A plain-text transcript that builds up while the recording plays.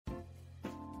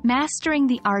Mastering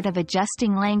the art of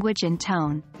adjusting language and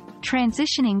tone,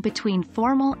 transitioning between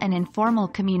formal and informal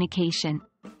communication.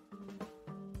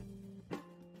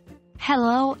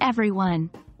 Hello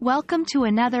everyone. Welcome to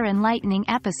another enlightening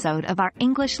episode of our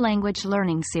English language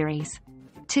learning series.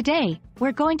 Today,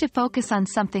 we're going to focus on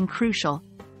something crucial,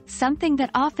 something that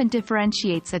often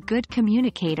differentiates a good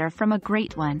communicator from a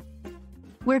great one.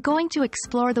 We're going to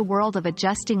explore the world of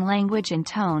adjusting language and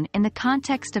tone in the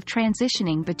context of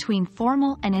transitioning between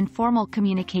formal and informal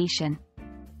communication.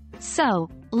 So,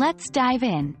 let's dive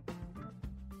in.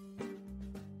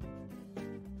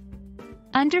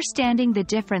 Understanding the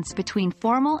difference between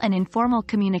formal and informal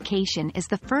communication is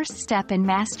the first step in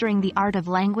mastering the art of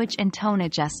language and tone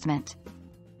adjustment.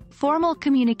 Formal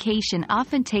communication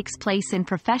often takes place in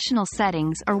professional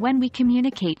settings or when we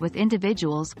communicate with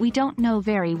individuals we don't know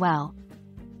very well.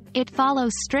 It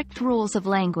follows strict rules of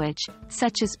language,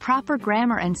 such as proper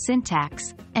grammar and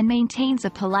syntax, and maintains a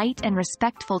polite and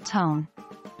respectful tone.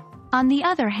 On the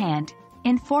other hand,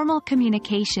 informal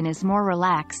communication is more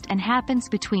relaxed and happens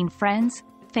between friends,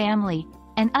 family,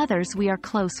 and others we are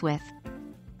close with.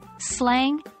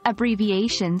 Slang,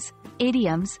 abbreviations,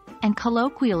 idioms, and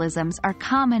colloquialisms are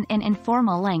common in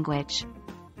informal language.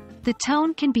 The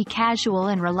tone can be casual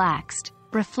and relaxed,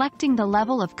 reflecting the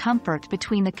level of comfort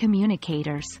between the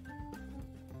communicators.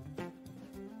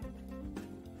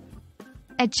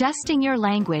 Adjusting your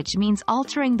language means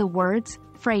altering the words,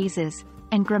 phrases,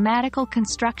 and grammatical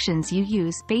constructions you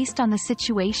use based on the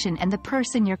situation and the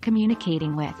person you're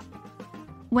communicating with.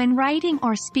 When writing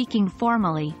or speaking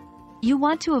formally, you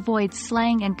want to avoid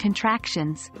slang and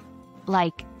contractions,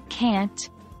 like can't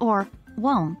or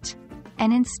won't,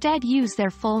 and instead use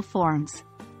their full forms,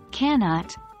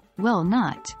 cannot, will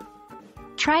not.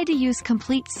 Try to use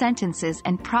complete sentences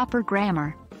and proper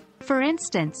grammar. For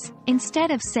instance, instead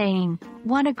of saying,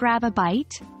 "Wanna grab a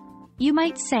bite?" you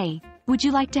might say, "Would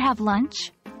you like to have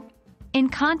lunch?" In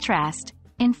contrast,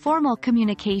 informal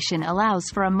communication allows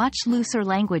for a much looser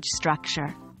language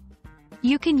structure.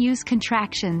 You can use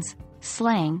contractions,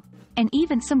 slang, and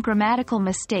even some grammatical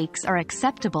mistakes are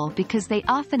acceptable because they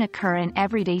often occur in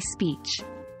everyday speech.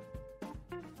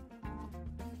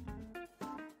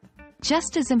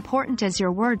 Just as important as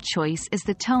your word choice is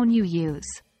the tone you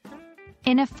use.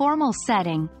 In a formal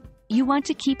setting, you want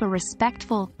to keep a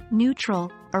respectful,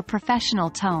 neutral, or professional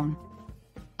tone.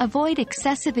 Avoid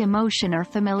excessive emotion or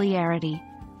familiarity.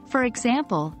 For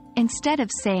example, instead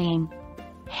of saying,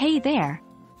 "Hey there,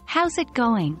 how's it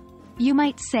going?" you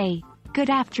might say,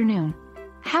 "Good afternoon.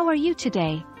 How are you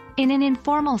today?" In an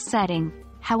informal setting,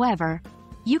 however,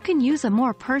 you can use a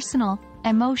more personal,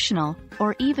 emotional,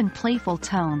 or even playful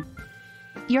tone.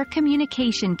 Your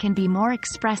communication can be more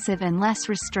expressive and less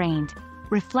restrained,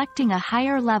 reflecting a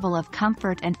higher level of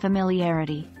comfort and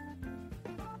familiarity.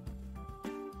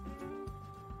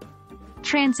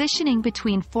 Transitioning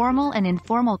between formal and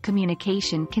informal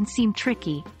communication can seem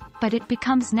tricky, but it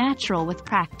becomes natural with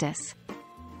practice.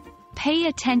 Pay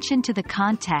attention to the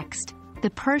context, the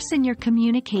person you're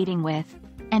communicating with,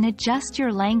 and adjust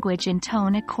your language and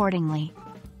tone accordingly.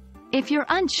 If you're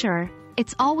unsure,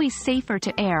 it's always safer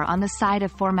to err on the side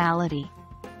of formality.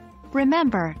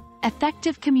 Remember,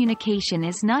 effective communication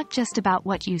is not just about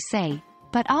what you say,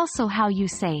 but also how you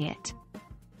say it.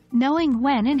 Knowing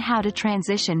when and how to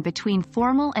transition between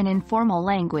formal and informal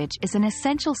language is an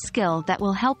essential skill that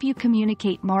will help you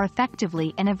communicate more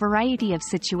effectively in a variety of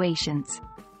situations.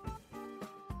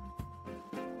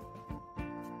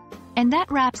 And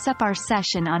that wraps up our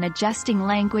session on adjusting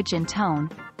language and tone,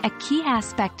 a key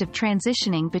aspect of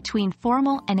transitioning between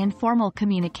formal and informal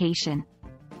communication.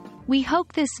 We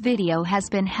hope this video has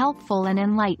been helpful and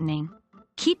enlightening.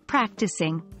 Keep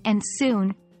practicing, and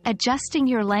soon, adjusting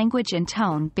your language and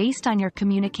tone based on your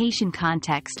communication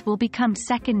context will become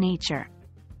second nature.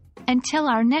 Until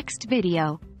our next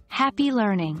video, happy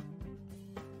learning!